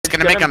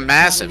gonna make them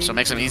massive, so it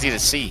makes them easy to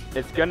see.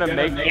 It's gonna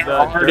make the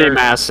already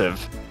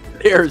massive.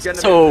 They're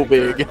so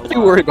big.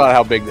 You worry about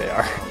how big they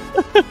are.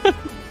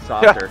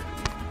 softer.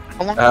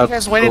 How long have you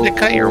guys waited to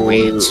cut your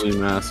weeds?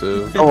 Absolutely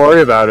massive. Don't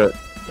worry about it.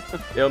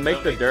 It'll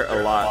make the dirt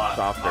a lot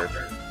softer,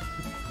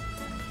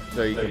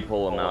 so you can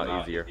pull them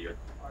out easier.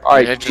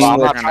 Alright, Yeah, just I'm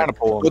not gonna- trying to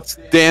pull them. let's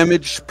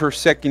damage per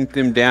second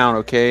them down,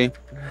 okay?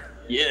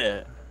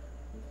 Yeah.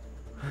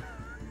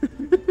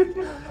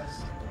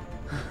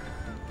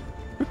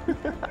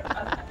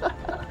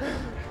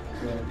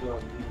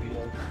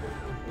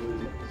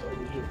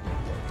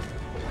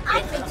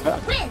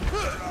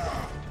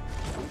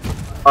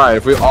 Alright,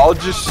 if we all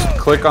just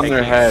click on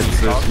their heads,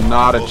 there's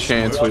not a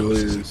chance we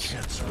lose.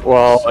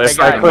 Well, if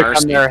I click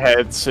Mercy. on their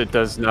heads, it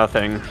does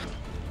nothing.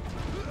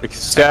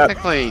 Except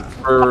Technically,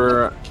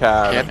 for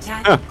Cat.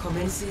 Attack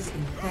commences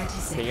in 30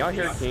 seconds. Can y'all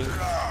hear King?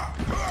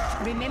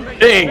 Remember,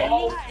 Ding!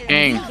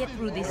 King. get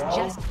through this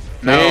just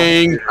No.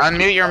 Dang.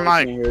 Unmute your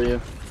I mic. can hear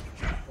you.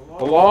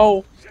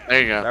 Hello?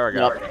 There you go. There we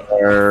go. Yep.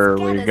 There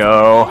we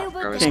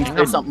go. King,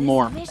 say something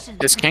more.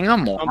 Is King a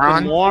Something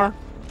moron? more?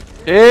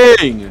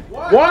 Dang!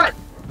 What?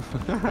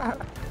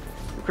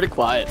 Pretty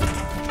quiet.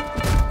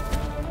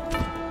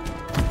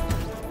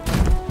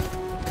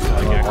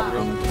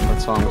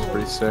 That song was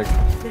pretty sick.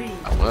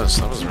 That was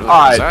really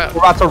Alright, sad. we're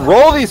about to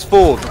roll these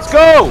fools. Let's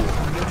go!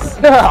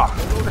 Yeah!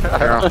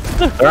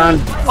 They're on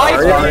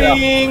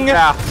Fighting!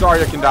 Yeah,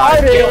 sorry I can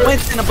die. Get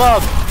Winston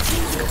above.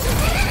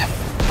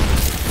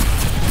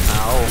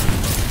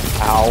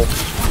 Ow.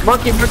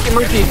 Monkey.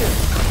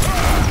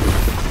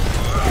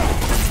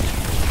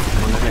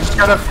 Just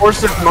gotta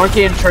force this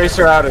monkey and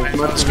Tracer out of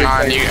It's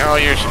fine. You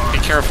be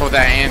careful with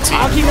that anti.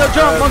 Monkey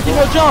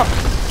no jump.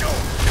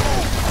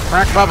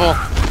 Crack bubble.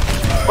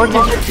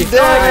 Monkey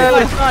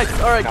nice.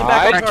 Alright, get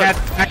back Alright, on cat,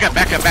 guard.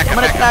 back up. I'm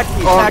gonna attack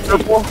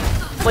you.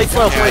 Play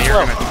slow, Yeah, play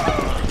you're slow. gonna-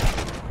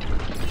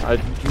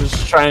 I'm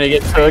just trying to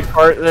get to the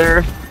cart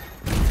there.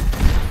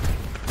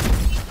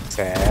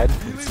 Sad.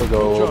 So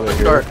go over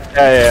here.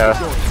 Yeah.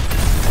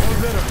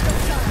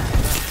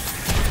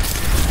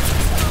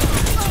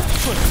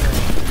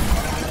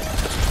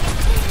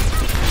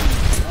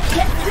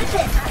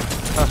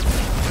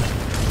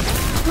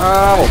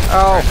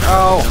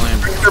 Ow.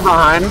 They're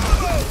behind.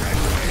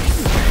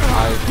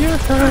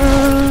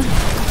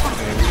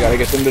 We gotta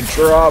get them to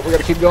drop. We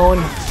gotta keep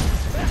going.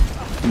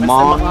 Come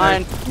on,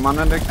 behind. come on,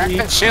 Crack Nikki.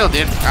 that shield,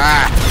 dude.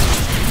 Ah.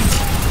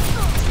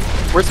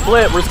 We're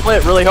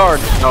split really hard.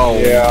 No.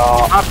 Yeah.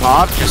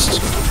 Bob, just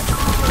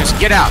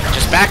get out.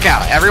 Just back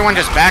out. Everyone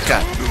just back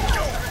up.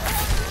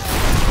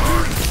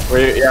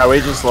 We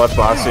just left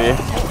Bossy.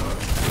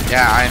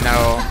 Yeah, I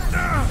know.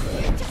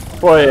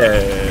 Well,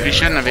 yeah. We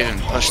shouldn't have even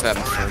pushed that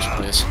in the first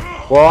place.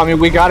 Well, I mean,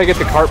 we gotta get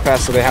the cart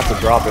pass, so they have to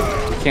drop it.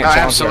 We can't No,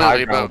 challenge their high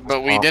absolutely, ground.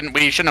 but we didn't.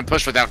 We shouldn't have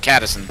pushed without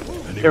Caddison.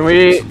 Can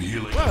we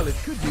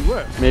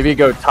maybe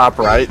go top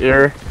right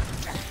here?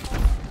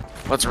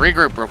 Let's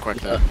regroup real quick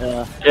though.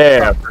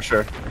 Yeah, for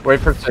sure. Wait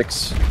for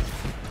 6.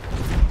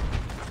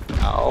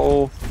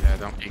 Ow. Yeah,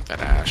 don't peek that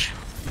ash.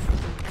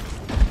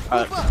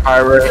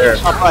 Alright, we're here.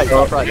 Top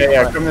right.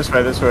 Yeah, come this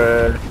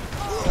way.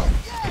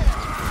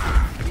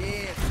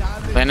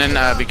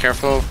 Lennon, be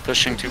careful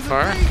pushing too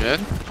far. Good.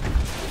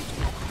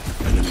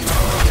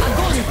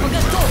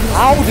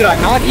 How did I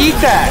not eat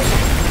that?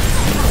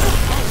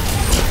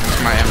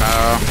 That's my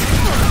MO.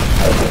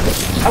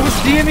 I was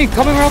DMing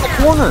coming around the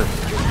corner.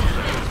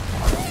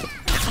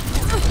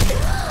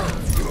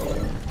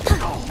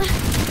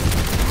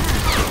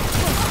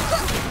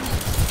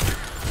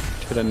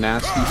 Get a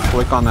nasty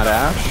flick on that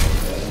ash.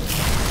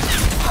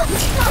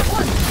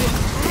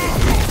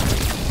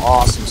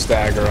 Awesome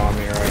stagger on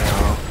me right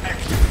now.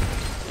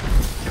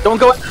 Don't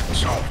go.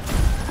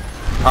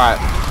 Alright.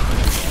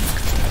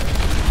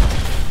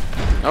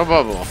 No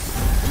bubble.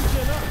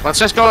 Let's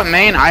just go at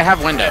main. I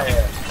have window.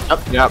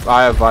 Yep,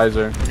 I have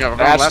visor. Yeah, we're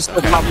going Ash left. is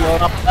Okay.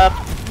 Up.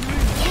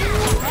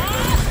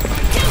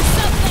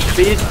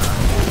 Speed.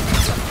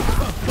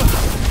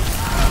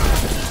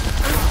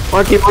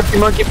 Monkey.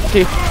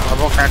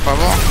 Bubble, crack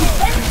bubble.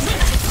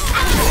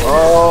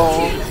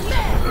 Oh.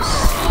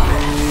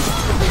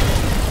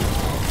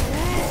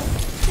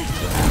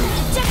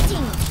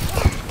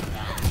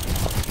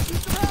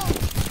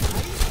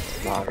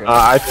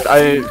 I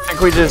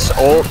think we just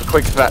ult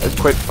quick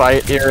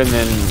fight here and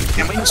then.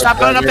 Can we stop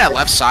going up that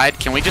left side?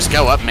 Can we just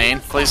go up main,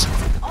 please?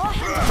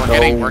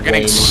 We're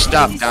getting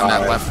stuck down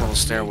that left little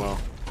stairwell.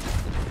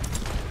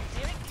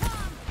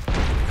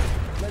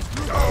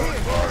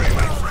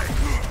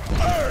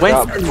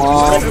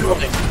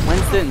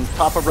 Winston,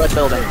 top of red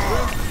building.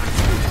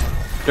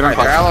 Get on Alright,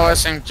 they're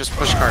LOSing. Just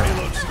push card.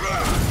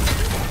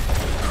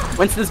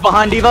 Winston's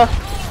behind Diva.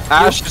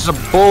 Ash is a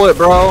bullet,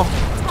 bro.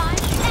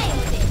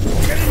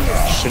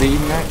 Should've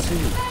eaten that too.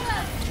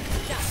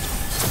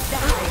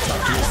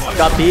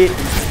 Got beat.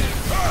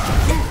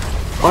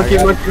 Monkey.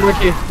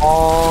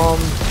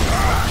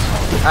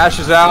 Ash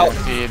is out.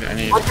 I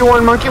need. Monkey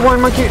one.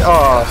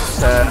 Oh,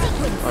 sad.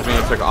 I mean,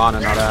 it took Ana,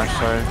 not Ash,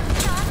 sorry.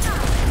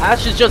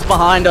 Ash is just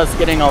behind us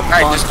getting all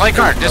Alright, just play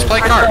card. Just play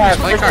card. Just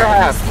play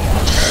card.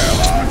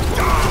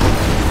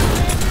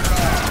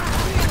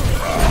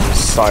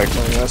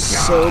 recycling us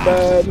so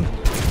bad. 10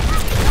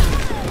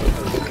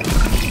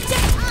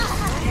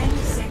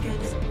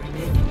 seconds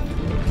remaining.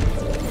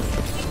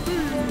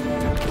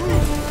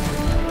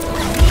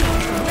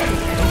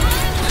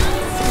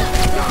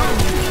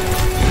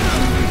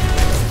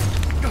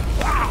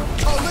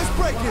 Oh, let's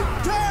break it!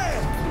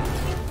 Damn!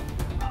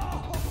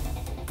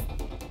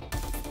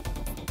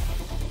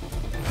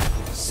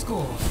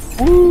 Score.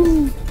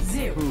 0-0.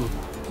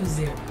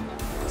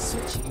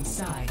 Switching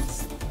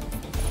sides.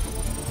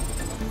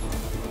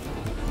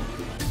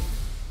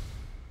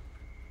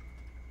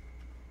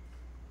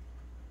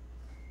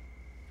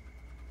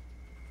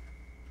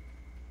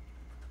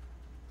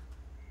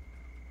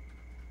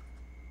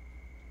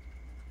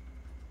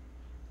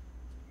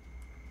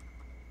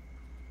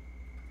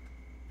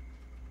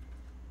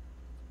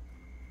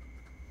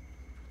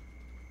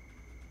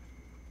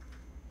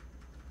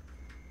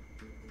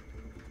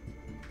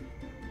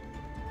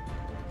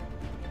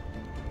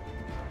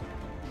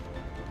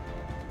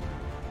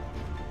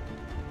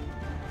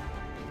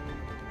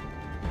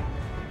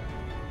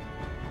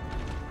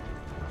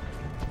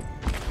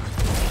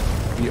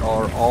 We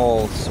are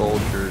all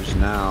soldiers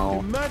now.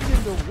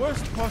 Imagine the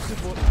worst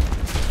possible.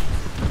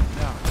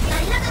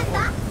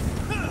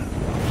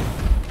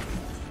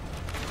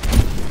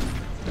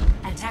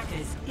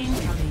 Attackers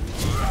incoming.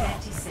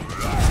 30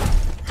 seconds.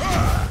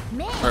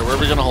 Alright, where are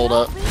we gonna hold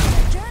up?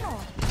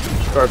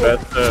 Our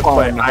best to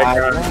play high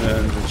ground and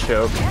then the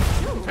choke.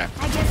 Okay.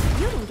 I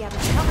guess you didn't get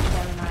much help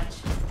very much.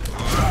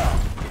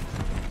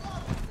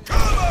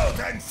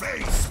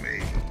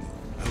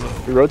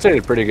 We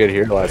rotated pretty good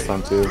here last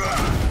time too.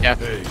 Yeah.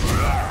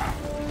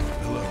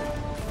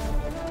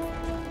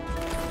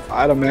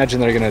 I'd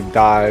imagine they're gonna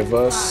dive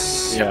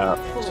us. Yeah.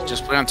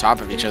 Just play on top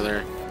of each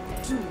other.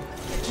 2, 2,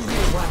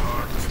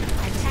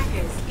 1.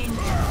 Attackers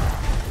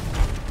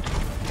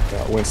incoming.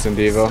 Got Winston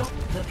Diva.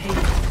 The pain.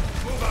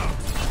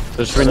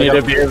 Just we need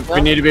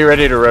to be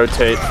ready to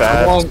rotate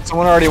fast.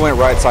 Someone already went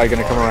right side,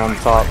 gonna come around the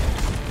top.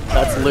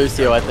 That's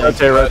Lucio, I think.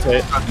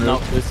 Rotate. No,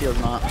 Lucio's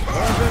not.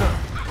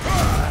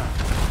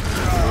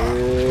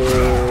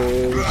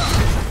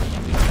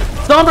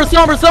 Sombra!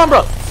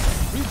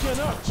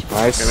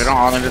 Nice. Okay, we don't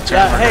all need to turn.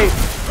 Yeah, hey,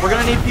 we're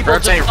gonna need people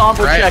Rotate to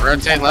Sombra right, check.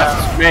 rotate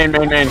left. Main.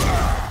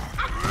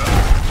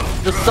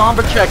 Just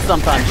Sombra check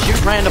sometimes.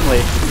 Shoot randomly.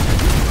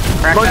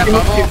 Crack that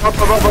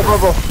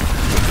bubble.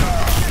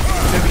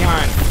 Stay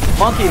behind.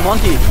 Monkey.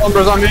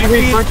 Sombra's on me.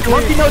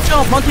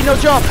 Monkey no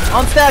jump.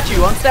 On statue.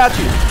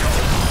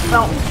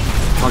 Mountain.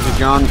 Monkey's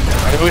gone.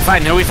 Who we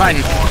fighting?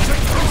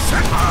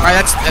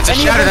 Alright, that's a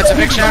shatter, that's a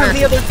big shatter.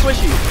 The other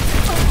squishy.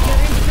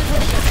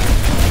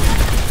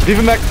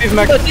 Diva mech.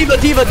 Diva.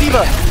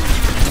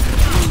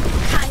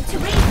 Time to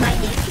raise my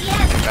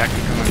ATM.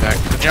 Coming back.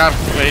 Good job.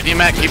 Wait,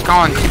 D-Mac, keep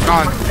calling.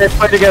 Hey,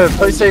 play together.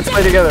 Play safe.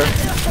 Play together.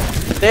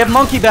 They have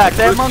monkey back.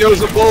 There's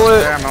a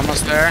bullet. There, I'm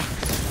almost there.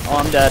 Oh,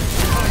 I'm dead.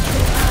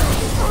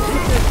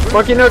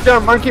 Monkey no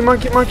jump. Monkey.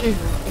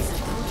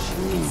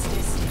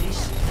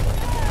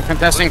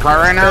 Contesting car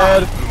right now.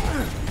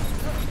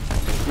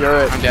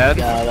 You're it. I'm dead.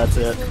 Yeah, that's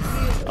it.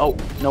 Oh,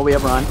 no, we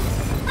have run.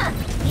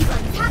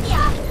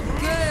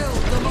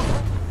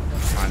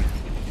 Fine.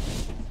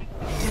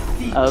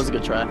 That was a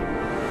good try.